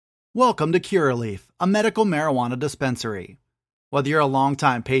Welcome to Curaleaf, a medical marijuana dispensary. Whether you're a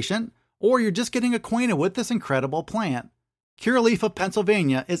longtime patient or you're just getting acquainted with this incredible plant, Curaleaf of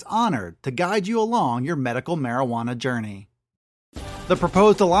Pennsylvania is honored to guide you along your medical marijuana journey. The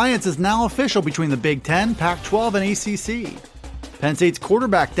proposed alliance is now official between the Big Ten, Pac-12, and ACC. Penn State's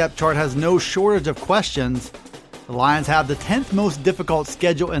quarterback depth chart has no shortage of questions. The Lions have the 10th most difficult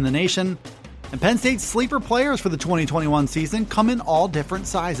schedule in the nation, and Penn State's sleeper players for the 2021 season come in all different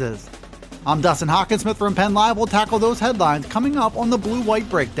sizes. I'm Dustin Hawkinsmith from Penn Live. We'll tackle those headlines coming up on the Blue-White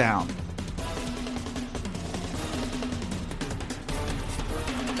Breakdown.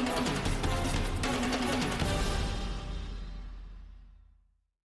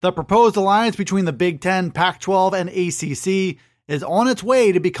 The proposed alliance between the Big Ten, Pac-12, and ACC is on its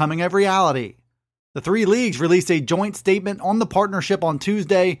way to becoming a reality. The three leagues released a joint statement on the partnership on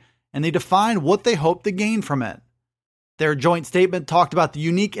Tuesday, and they defined what they hope to gain from it. Their joint statement talked about the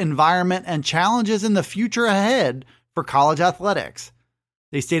unique environment and challenges in the future ahead for college athletics.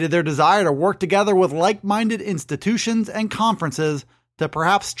 They stated their desire to work together with like-minded institutions and conferences to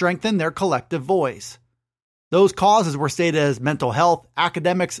perhaps strengthen their collective voice. Those causes were stated as mental health,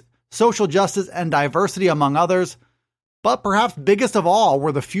 academics, social justice, and diversity, among others. But perhaps biggest of all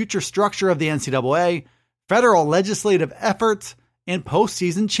were the future structure of the NCAA, federal legislative efforts, and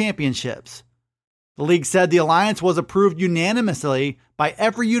postseason championships. The league said the alliance was approved unanimously by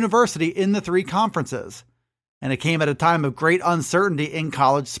every university in the three conferences, and it came at a time of great uncertainty in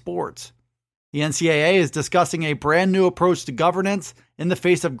college sports. The NCAA is discussing a brand new approach to governance in the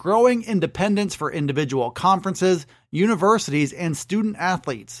face of growing independence for individual conferences, universities, and student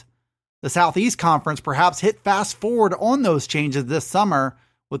athletes. The Southeast Conference perhaps hit fast forward on those changes this summer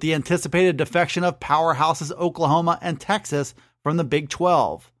with the anticipated defection of powerhouses Oklahoma and Texas from the Big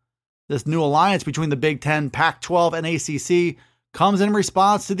 12. This new alliance between the Big Ten, Pac-12, and ACC comes in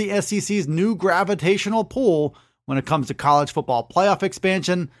response to the SEC's new gravitational pull when it comes to college football playoff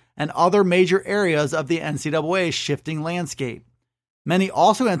expansion and other major areas of the NCAA's shifting landscape. Many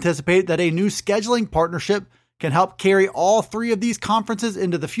also anticipate that a new scheduling partnership can help carry all three of these conferences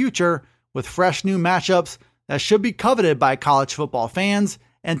into the future with fresh new matchups that should be coveted by college football fans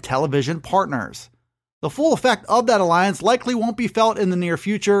and television partners. The full effect of that alliance likely won't be felt in the near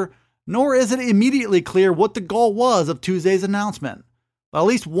future, nor is it immediately clear what the goal was of Tuesday's announcement. But at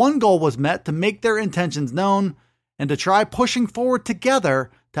least one goal was met to make their intentions known and to try pushing forward together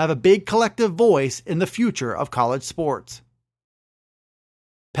to have a big collective voice in the future of college sports.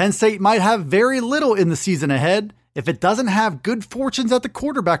 Penn State might have very little in the season ahead if it doesn't have good fortunes at the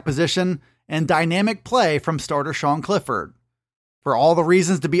quarterback position and dynamic play from starter Sean Clifford. For all the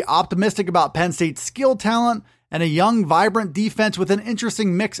reasons to be optimistic about Penn State's skill talent and a young, vibrant defense with an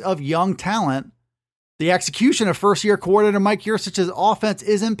interesting mix of young talent, the execution of first-year coordinator Mike Yurcich's offense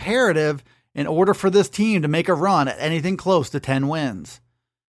is imperative in order for this team to make a run at anything close to 10 wins.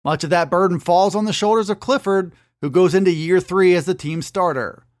 Much of that burden falls on the shoulders of Clifford, who goes into year 3 as the team's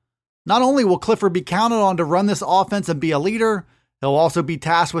starter. Not only will Clifford be counted on to run this offense and be a leader, he'll also be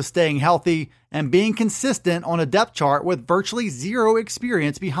tasked with staying healthy and being consistent on a depth chart with virtually zero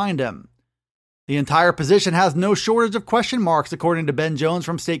experience behind him. The entire position has no shortage of question marks, according to Ben Jones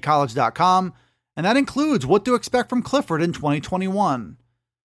from StateCollege.com, and that includes what to expect from Clifford in 2021.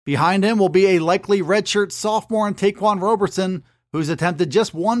 Behind him will be a likely redshirt sophomore in Taquan Roberson, who's attempted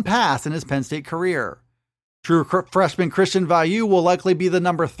just one pass in his Penn State career. True freshman Christian Vayu will likely be the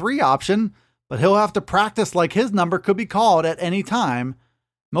number 3 option, but he'll have to practice like his number could be called at any time,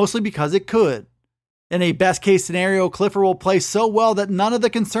 mostly because it could. In a best-case scenario, Clifford will play so well that none of the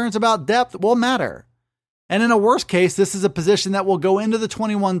concerns about depth will matter. And in a worst case, this is a position that will go into the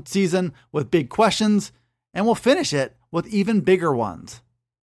 21 season with big questions and will finish it with even bigger ones.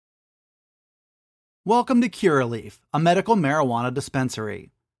 Welcome to Curaleaf, a medical marijuana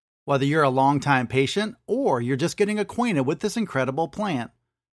dispensary. Whether you're a longtime patient or you're just getting acquainted with this incredible plant,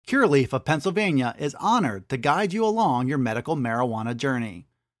 Curaleaf of Pennsylvania is honored to guide you along your medical marijuana journey.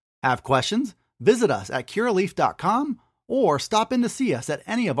 Have questions? Visit us at curaleaf.com or stop in to see us at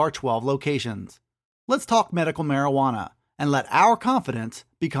any of our 12 locations. Let's talk medical marijuana and let our confidence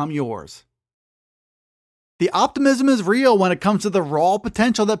become yours. The optimism is real when it comes to the raw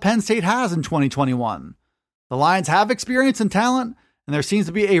potential that Penn State has in 2021. The Lions have experience and talent, and there seems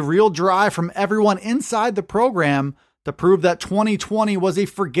to be a real drive from everyone inside the program to prove that 2020 was a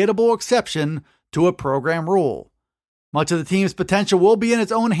forgettable exception to a program rule. Much of the team's potential will be in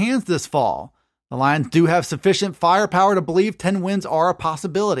its own hands this fall. The Lions do have sufficient firepower to believe 10 wins are a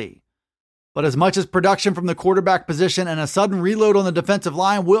possibility. But as much as production from the quarterback position and a sudden reload on the defensive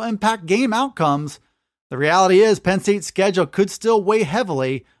line will impact game outcomes, the reality is Penn State's schedule could still weigh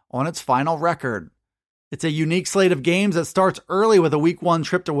heavily on its final record. It's a unique slate of games that starts early with a Week 1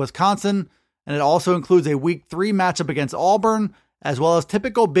 trip to Wisconsin, and it also includes a Week 3 matchup against Auburn, as well as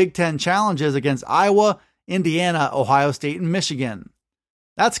typical Big Ten challenges against Iowa, Indiana, Ohio State, and Michigan.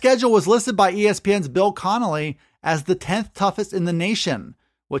 That schedule was listed by ESPN's Bill Connolly as the 10th toughest in the nation,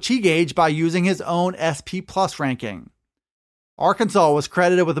 which he gauged by using his own SP Plus ranking. Arkansas was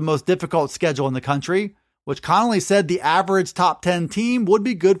credited with the most difficult schedule in the country, which Connolly said the average top 10 team would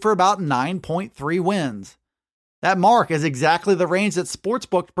be good for about 9.3 wins. That mark is exactly the range that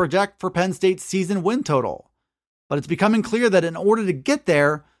sportsbooks project for Penn State's season win total. But it's becoming clear that in order to get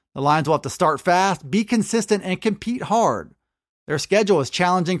there, the Lions will have to start fast, be consistent, and compete hard. Their schedule is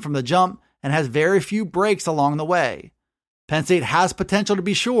challenging from the jump and has very few breaks along the way. Penn State has potential to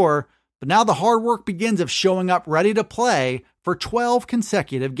be sure, but now the hard work begins of showing up ready to play for 12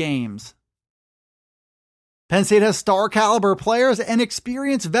 consecutive games. Penn State has star caliber players and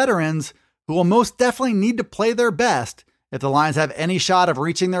experienced veterans who will most definitely need to play their best if the Lions have any shot of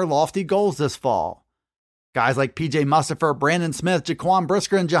reaching their lofty goals this fall. Guys like PJ Mustipher, Brandon Smith, Jaquan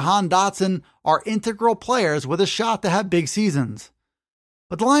Brisker, and Jahan Dotson are integral players with a shot to have big seasons.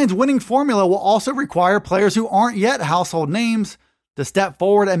 But the Lions' winning formula will also require players who aren't yet household names to step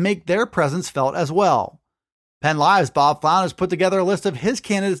forward and make their presence felt as well. Penn Live's Bob Flounders put together a list of his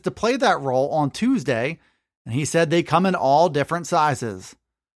candidates to play that role on Tuesday, and he said they come in all different sizes.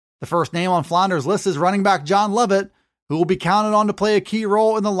 The first name on Flounders' list is running back John Lovett, who will be counted on to play a key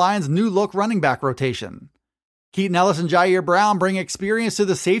role in the Lions' new-look running back rotation. Keaton Ellis and Jair Brown bring experience to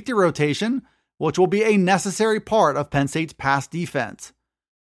the safety rotation, which will be a necessary part of Penn State's pass defense.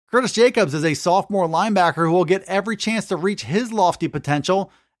 Curtis Jacobs is a sophomore linebacker who will get every chance to reach his lofty potential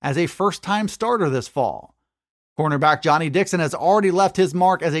as a first-time starter this fall. Cornerback Johnny Dixon has already left his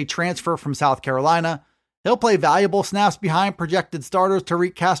mark as a transfer from South Carolina. He'll play valuable snaps behind projected starters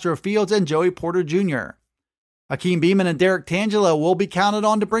Tariq Castro-Fields and Joey Porter Jr. Hakeem Beamon and Derek Tangelo will be counted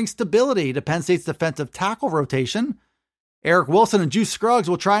on to bring stability to Penn State's defensive tackle rotation. Eric Wilson and Juice Scruggs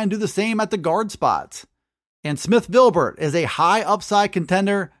will try and do the same at the guard spots. And Smith Vilbert is a high upside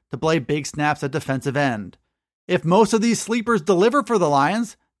contender to play big snaps at defensive end. If most of these sleepers deliver for the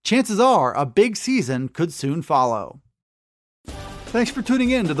Lions, chances are a big season could soon follow. Thanks for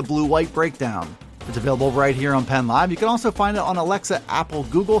tuning in to the Blue White Breakdown. It's available right here on Penn Live. You can also find it on Alexa, Apple,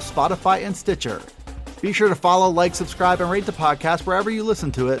 Google, Spotify, and Stitcher. Be sure to follow, like, subscribe, and rate the podcast wherever you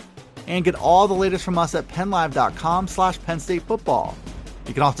listen to it, and get all the latest from us at PennLive.com/Penn State Football.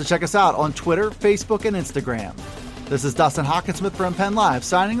 You can also check us out on Twitter, Facebook, and Instagram. This is Dustin Hockensmith from Penn Live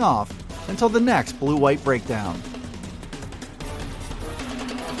signing off until the next Blue White Breakdown.